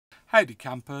Howdy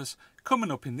campers, coming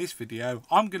up in this video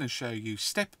I'm going to show you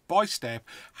step by step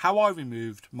how I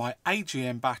removed my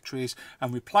AGM batteries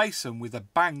and replace them with a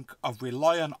bank of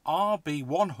Relion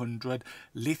RB100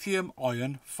 lithium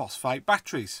iron phosphate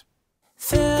batteries.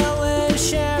 Phil is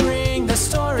sharing the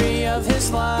story of his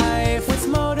life with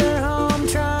motorhome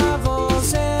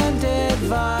travels and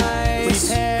advice,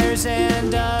 repairs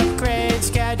and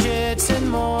upgrades, gadgets and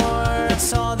more.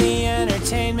 It's all the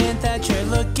entertainment that you're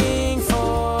looking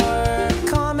for.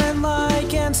 Comment,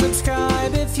 like and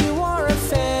subscribe if you are a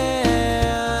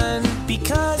fan,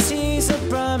 because he's a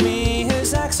brummie,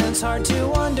 his accent's hard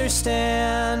to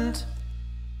understand.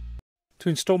 To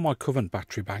install my current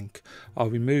battery bank, I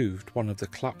removed one of the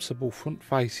collapsible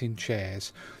front-facing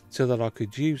chairs so that I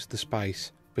could use the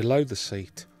space below the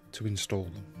seat to install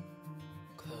them.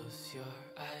 Close your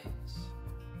eyes.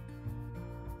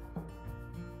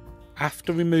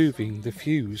 After removing the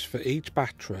fuse for each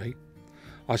battery,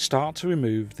 I start to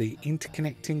remove the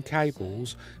interconnecting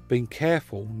cables, being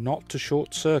careful not to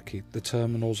short-circuit the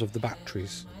terminals of the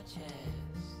batteries.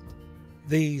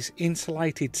 These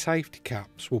insulated safety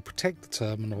caps will protect the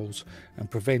terminals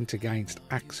and prevent against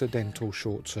accidental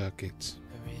short circuits.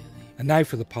 And now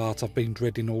for the part I've been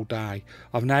dreading all day.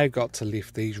 I've now got to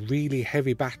lift these really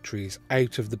heavy batteries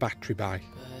out of the battery bay.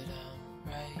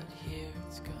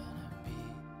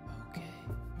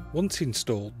 Once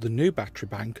installed, the new battery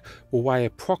bank will weigh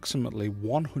approximately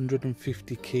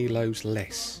 150 kilos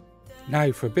less.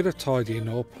 Now for a bit of tidying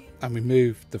up, and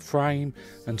remove the frame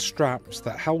and straps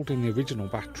that held in the original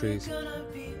batteries.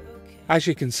 As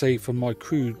you can see from my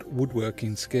crude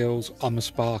woodworking skills, I'm a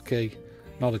Sparky,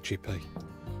 not a Chippy.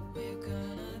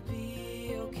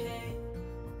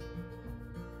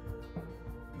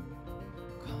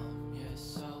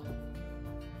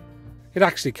 It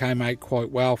actually came out quite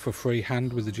well for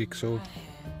freehand with the jigsaw.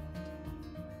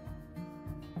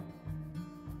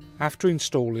 After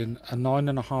installing a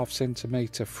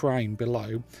 9.5cm frame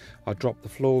below, I dropped the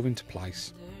floor into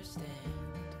place.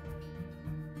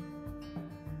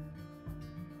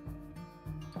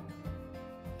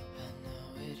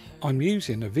 I'm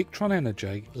using a Victron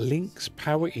Energy Lynx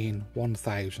Power In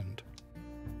 1000.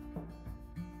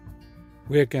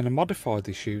 We're going to modify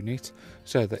this unit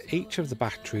so that each of the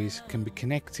batteries can be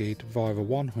connected via a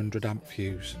 100 amp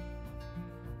fuse.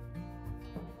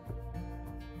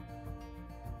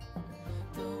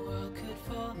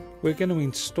 We're going to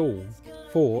install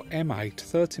 4 M8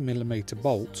 30mm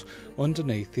bolts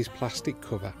underneath this plastic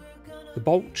cover. The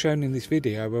bolts shown in this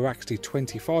video are actually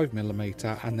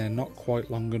 25mm and they're not quite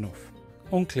long enough.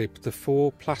 Unclip the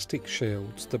 4 plastic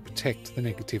shields that protect the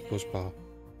negative bus bar.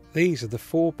 These are the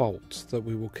 4 bolts that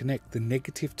we will connect the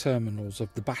negative terminals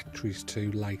of the batteries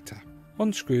to later.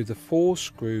 Unscrew the 4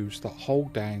 screws that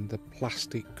hold down the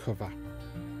plastic cover.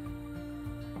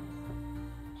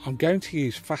 I'm going to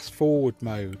use fast forward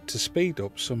mode to speed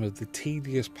up some of the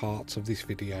tedious parts of this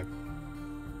video.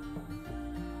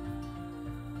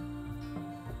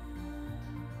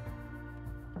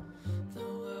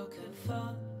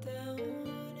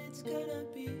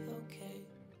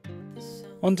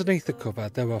 Underneath the cover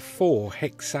there are 4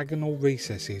 hexagonal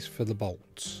recesses for the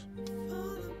bolts.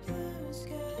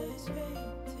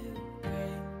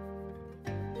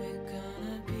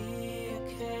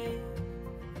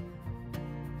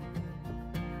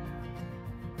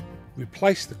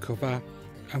 Replace the cover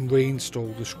and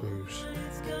reinstall the screws.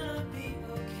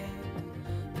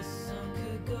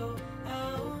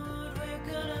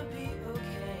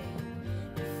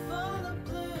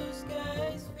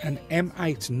 An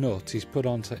M8 nut is put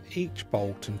onto each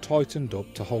bolt and tightened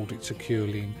up to hold it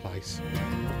securely in place.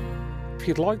 If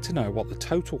you'd like to know what the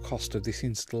total cost of this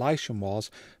installation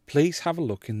was, please have a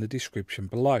look in the description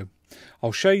below.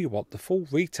 I'll show you what the full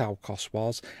retail cost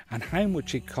was and how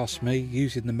much it cost me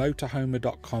using the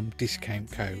motorhome.com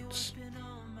discount codes.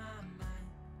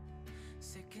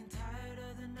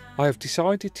 I have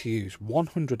decided to use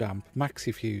 100 amp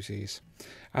maxi fuses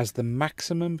as the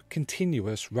maximum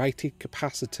continuous rated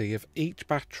capacity of each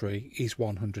battery is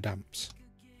 100 amps.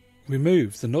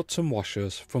 Remove the nuts and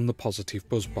washers from the positive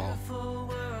bus bar.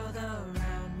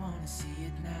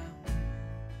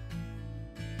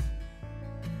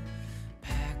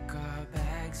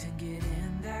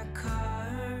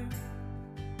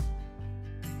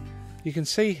 You can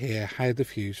see here how the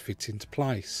fuse fits into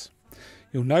place.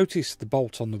 You'll notice the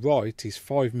bolt on the right is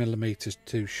 5mm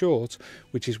too short,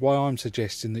 which is why I'm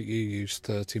suggesting that you use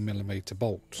 30mm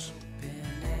bolts.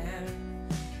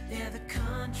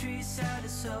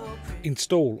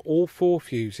 Install all 4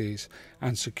 fuses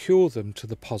and secure them to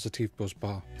the positive bus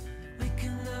bar.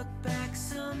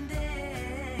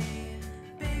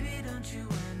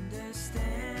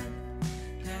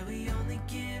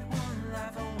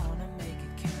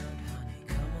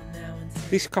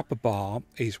 This copper bar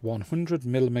is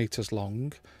 100mm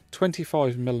long,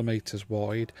 25mm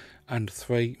wide and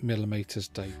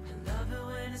 3mm deep.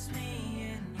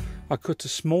 I cut a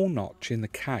small notch in the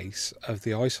case of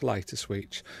the isolator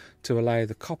switch to allow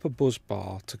the copper buzz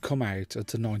bar to come out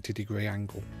at a 90-degree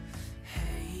angle.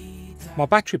 My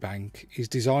battery bank is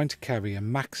designed to carry a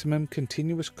maximum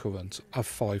continuous current of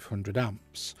 500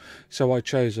 amps, so I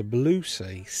chose a Blue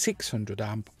Sea 600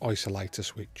 amp isolator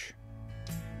switch.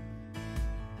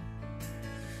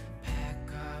 Pack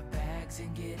our bags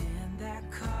and get in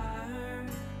that car.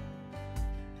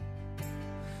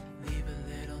 Leave a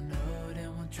little note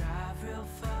and we'll drive real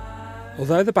far.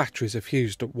 Although the batteries are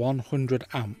fused at 100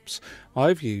 amps,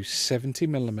 I've used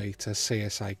 70mm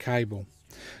CSA cable.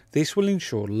 This will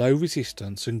ensure low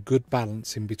resistance and good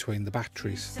balance in between the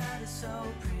batteries.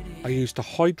 I used a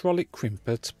hydraulic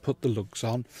crimper to put the lugs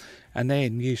on and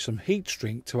then used some heat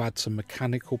shrink to add some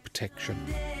mechanical protection.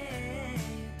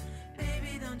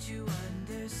 Baby, don't you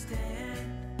understand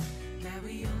that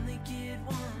we only get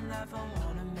one life? I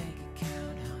wanna make it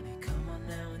count, honey. Come on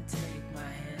now and take my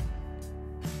hand.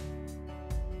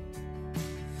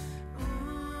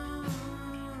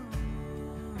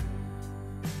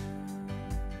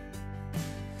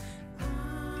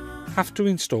 After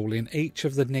installing each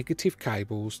of the negative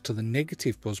cables to the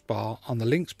negative buzz bar on the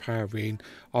Lynx power ring,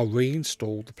 I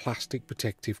reinstalled the plastic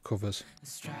protective covers.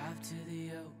 Let's drive to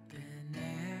the open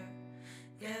air.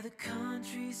 Yeah, the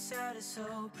countryside is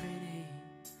so pretty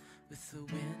with the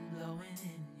wind blowing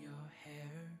in your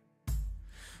hair.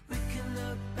 We can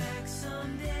look back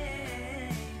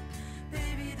someday.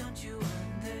 Baby, don't you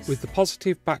understand? With the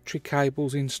positive battery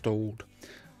cables installed,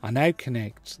 I now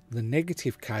connect the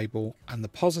negative cable and the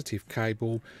positive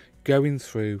cable going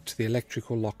through to the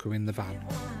electrical locker in the van.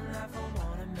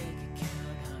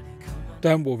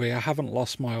 Don't worry, I haven't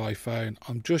lost my iPhone,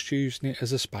 I'm just using it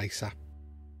as a spacer.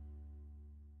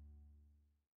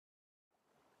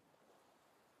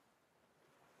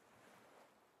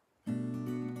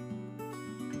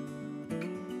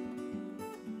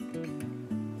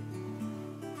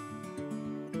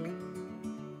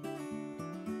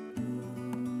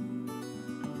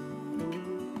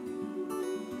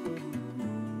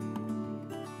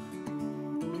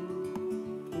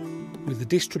 With the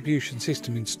distribution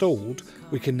system installed,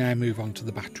 we can now move on to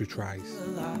the battery trays.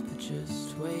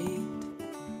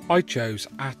 I chose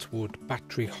Atwood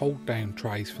battery hold down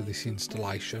trays for this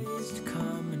installation.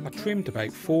 I trimmed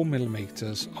about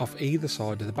 4mm off either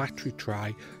side of the battery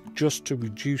tray just to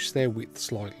reduce their width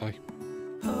slightly.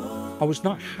 I was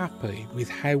not happy with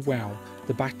how well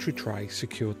the battery tray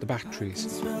secured the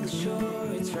batteries.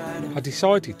 I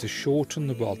decided to shorten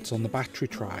the rods on the battery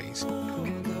trays.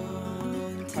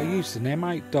 I used an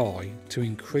M8 die to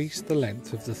increase the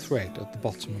length of the thread at the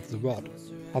bottom of the rod.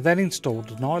 I then installed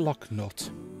an eye-lock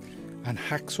nut and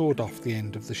hacksawed off the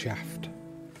end of the shaft.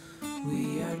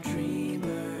 We are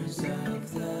dreamers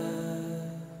of the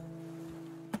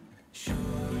shore.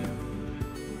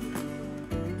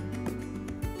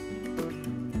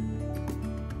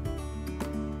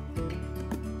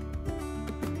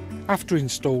 After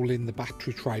installing the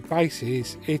battery tray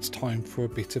bases, it's time for a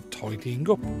bit of tidying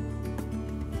up.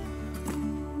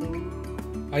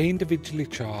 I individually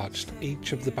charged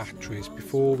each of the batteries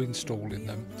before installing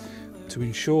them to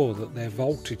ensure that their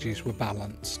voltages were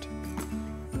balanced.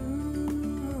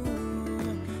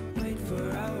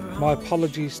 My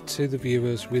apologies to the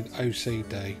viewers with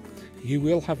OCD. You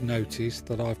will have noticed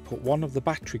that I've put one of the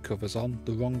battery covers on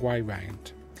the wrong way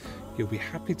round. You'll be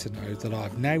happy to know that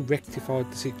I've now rectified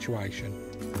the situation.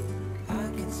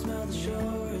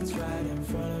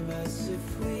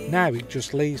 Now it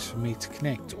just leaves for me to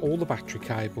connect all the battery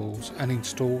cables and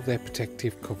install their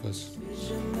protective covers.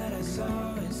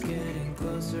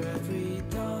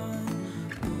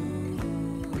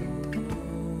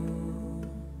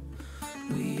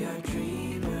 We are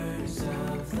dreamers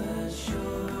of the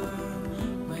shore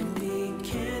when we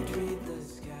can't read the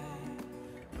sky.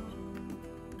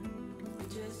 We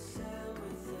just sail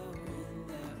with the wind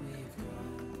that we've got,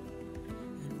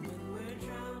 and when we're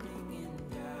drowning in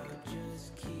doubt, just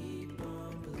keep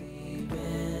on believing.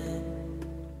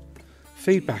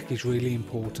 Feedback is really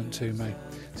important to me,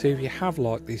 so if you have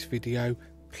liked this video,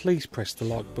 please press the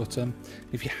like button.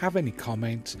 If you have any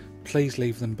comments, please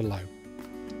leave them below.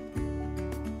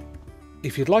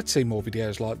 If you'd like to see more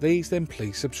videos like these, then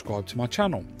please subscribe to my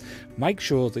channel. Make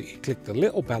sure that you click the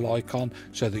little bell icon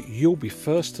so that you'll be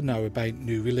first to know about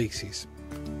new releases.